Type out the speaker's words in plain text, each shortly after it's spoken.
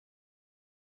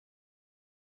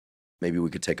maybe we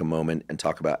could take a moment and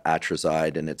talk about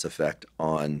atrazine and its effect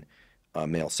on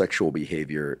male sexual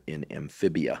behavior in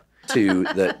amphibia to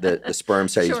the sperm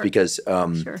studies, Sure. because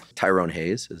Sure. Tyrone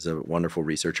Hayes is a wonderful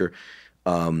researcher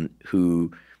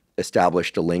who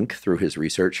established a link through his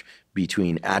research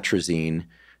between atrazine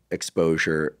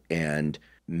exposure and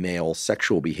male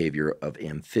sexual behavior of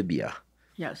amphibia.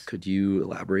 Yes. Could you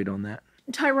elaborate on that?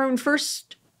 Tyrone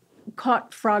first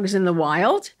caught frogs in the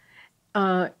wild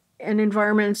in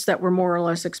environments that were more or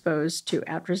less exposed to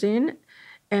atrazine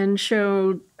and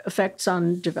showed effects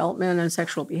on development and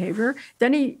sexual behavior.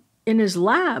 Then in his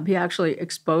lab, he actually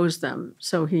exposed them.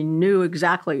 So he knew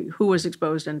exactly who was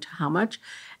exposed and to how much.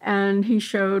 And he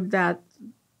showed that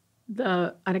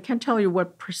and I can't tell you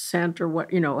what percent or what,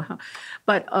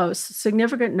 but a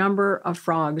significant number of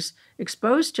frogs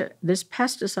exposed to this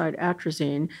pesticide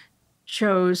atrazine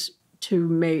chose to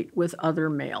mate with other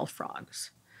male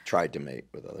frogs. Tried to mate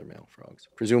with other male frogs,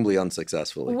 presumably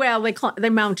unsuccessfully. Well, they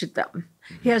mounted them.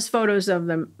 Mm-hmm. He has photos of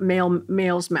them,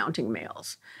 males mounting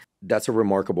males. That's a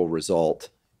remarkable result.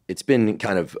 It's been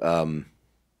kind of,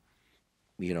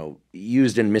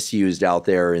 used and misused out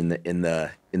there in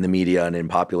the media and in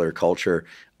popular culture.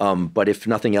 But if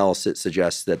nothing else, it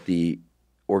suggests that the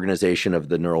organization of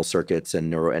the neural circuits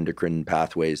and neuroendocrine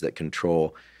pathways that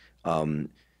control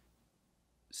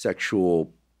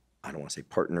sexual, I don't want to say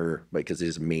partner, because it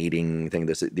is a mating thing.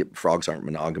 The frogs aren't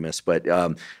monogamous, but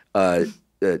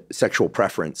sexual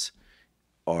preference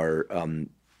are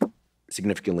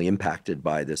significantly impacted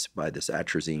by this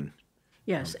atrazine.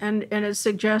 Yes, and it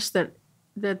suggests that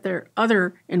there are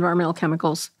other environmental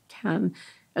chemicals can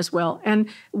as well. And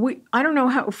I don't know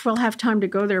if we'll have time to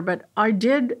go there, but I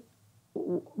did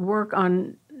work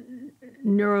on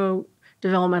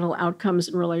neurodevelopmental outcomes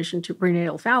in relation to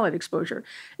prenatal phthalate exposure.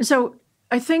 And so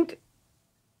I think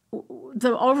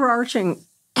the overarching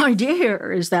idea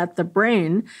here is that the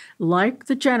brain, like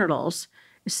the genitals,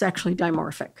 is sexually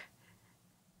dimorphic.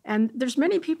 And there's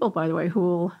many people, by the way, who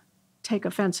will take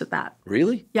offense at that.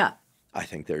 Really? Yeah. I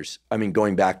think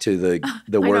going back to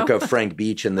the work of Frank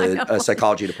Beach in the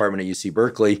psychology department at UC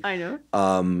Berkeley,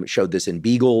 showed this in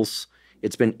beagles.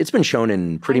 It's been shown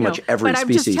in pretty much every species.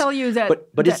 But I just tell you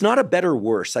that. But it's not a better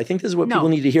worse. I think this is what people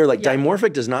need to hear.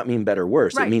 Dimorphic does not mean better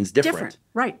worse. Right. It means different.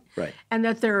 Right. And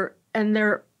that there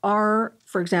are,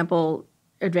 for example,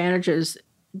 advantages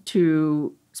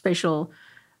to spatial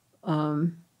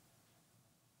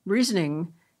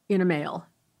reasoning in a male,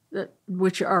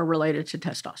 which are related to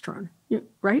testosterone,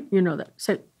 right? You know that.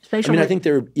 So I think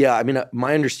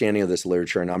my understanding of this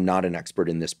literature, and I'm not an expert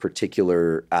in this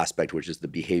particular aspect, which is the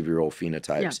behavioral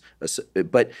phenotypes,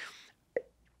 but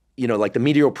like the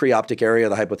medial preoptic area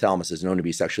of the hypothalamus is known to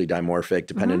be sexually dimorphic,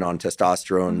 dependent on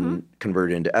testosterone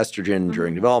converted into estrogen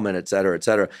during development, et cetera, et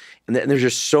cetera. And there's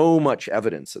just so much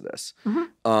evidence of this.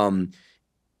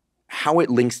 How it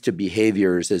links to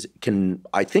behaviors can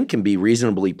be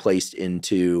reasonably placed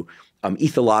into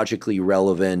ethologically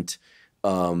relevant,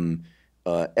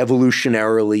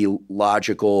 evolutionarily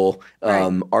logical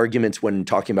arguments when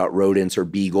talking about rodents or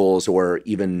beagles or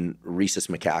even rhesus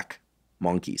macaque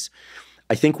monkeys.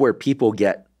 I think where people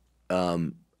get a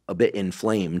bit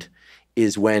inflamed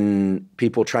is when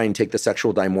people try and take the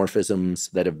sexual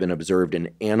dimorphisms that have been observed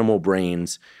in animal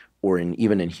brains or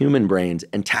even in human brains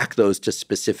and tack those to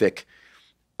specific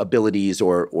abilities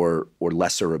or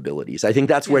lesser abilities. I think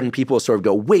that's when people sort of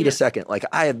go, wait a second, like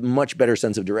I have much better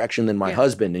sense of direction than my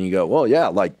husband. And you go, well,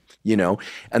 yeah,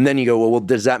 and then you go, well,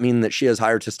 does that mean that she has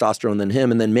higher testosterone than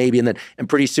him? And then maybe, and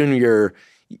pretty soon you're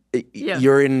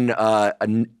in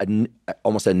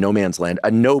almost a no man's land,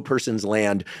 a no person's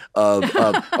land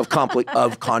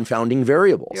of confounding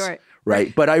variables.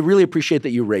 Right. But I really appreciate that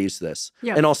you raised this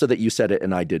and also that you said it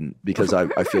and I didn't, because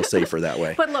I feel safer that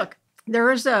way. But look,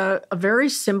 there is a very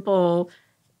simple,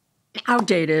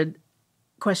 outdated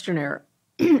questionnaire,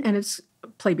 and it's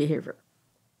play behavior.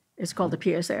 It's called the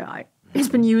PSAI. It's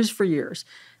been used for years.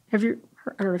 Have you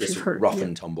heard? I don't know if you've heard. Rough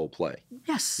and tumble play.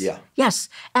 Yes. Yeah. Yes.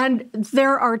 And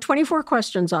there are 24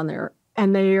 questions on there,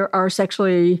 and they are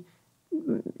sexually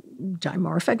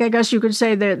dimorphic, I guess you could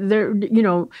say.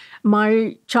 That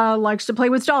my child likes to play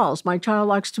with dolls. My child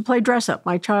likes to play dress up.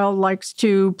 My child likes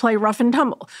to play rough and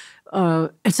tumble,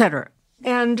 et cetera.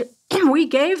 And we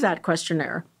gave that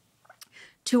questionnaire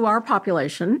to our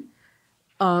population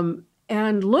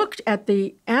and looked at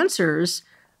the answers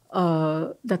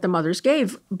that the mothers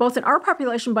gave, both in our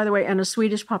population, by the way, and a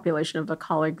Swedish population of a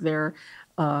colleague there,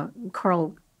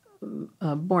 Carl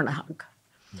Bornehag.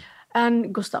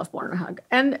 And Gustav Bornehag.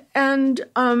 And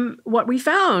what we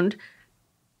found,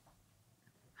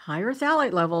 higher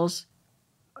phthalate levels,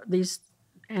 these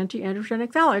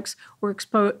anti-androgenic phthalates were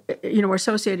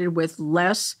associated with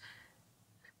less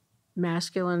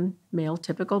masculine male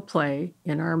typical play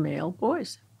in our male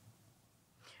boys.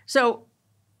 So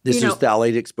this is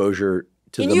phthalate exposure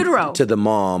to the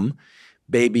mom.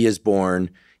 Baby is born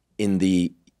in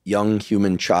the young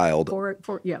human child.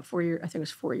 4 years. I think it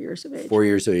was 4 years of age. 4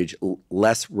 years of age,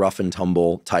 less rough and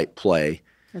tumble type play.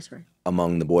 That's right.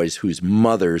 Among the boys whose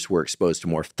mothers were exposed to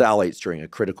more phthalates during a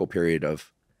critical period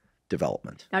of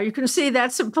development. Now you can see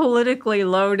that's a politically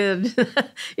loaded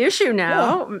issue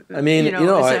now. Well, I mean,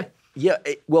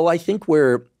 I think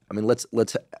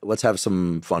let's have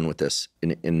some fun with this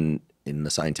in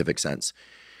the scientific sense.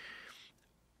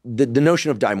 The notion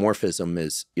of dimorphism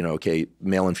is,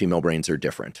 male and female brains are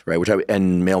different, right?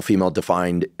 And male female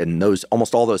defined in those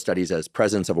almost all those studies as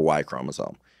presence of a Y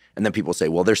chromosome. And then people say,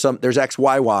 well, there's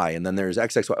XYY and then there's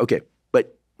XXY. Okay,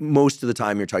 but most of the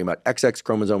time you're talking about XX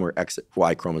chromosome or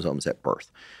XY chromosomes at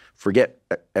birth. Forget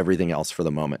everything else for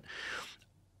the moment.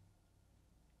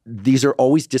 These are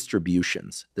always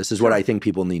distributions. This is what I think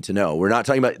people need to know. We're not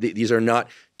talking about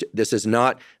this is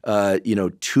not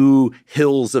 2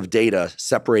 hills of data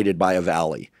separated by a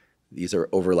valley. These are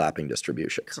overlapping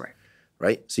distributions. Correct.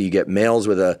 Right? So you get males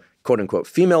with a quote unquote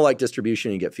female-like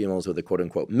distribution, you get females with a quote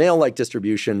unquote male-like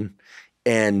distribution.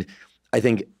 And I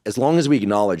think as long as we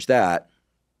acknowledge that,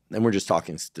 then we're just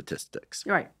talking statistics.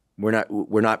 Right.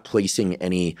 We're not placing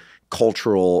any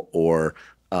cultural or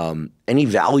any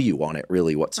value on it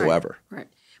really whatsoever. Right.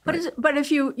 But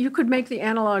if you could make the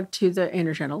analog to the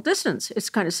anergenital distance, it's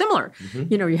kind of similar.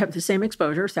 Mm-hmm. You have the same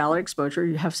exposure, phthalate exposure.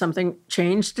 You have something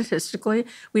change statistically.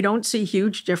 We don't see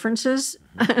huge differences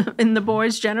in the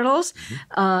boys' genitals,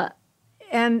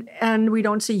 and we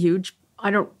don't see huge.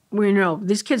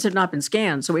 These kids have not been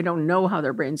scanned, so we don't know how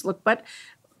their brains look. But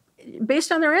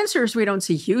based on their answers, we don't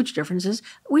see huge differences.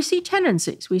 We see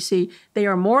tendencies. We see they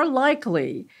are more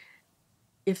likely,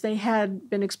 if they had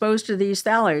been exposed to these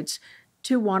phthalates,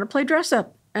 to want to play dress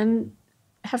up and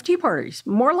have tea parties.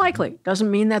 More likely. Doesn't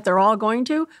mean that they're all going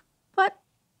to, but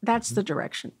that's the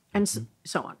direction, and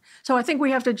so on. So I think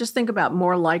we have to just think about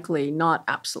more likely, not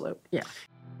absolute. Yeah.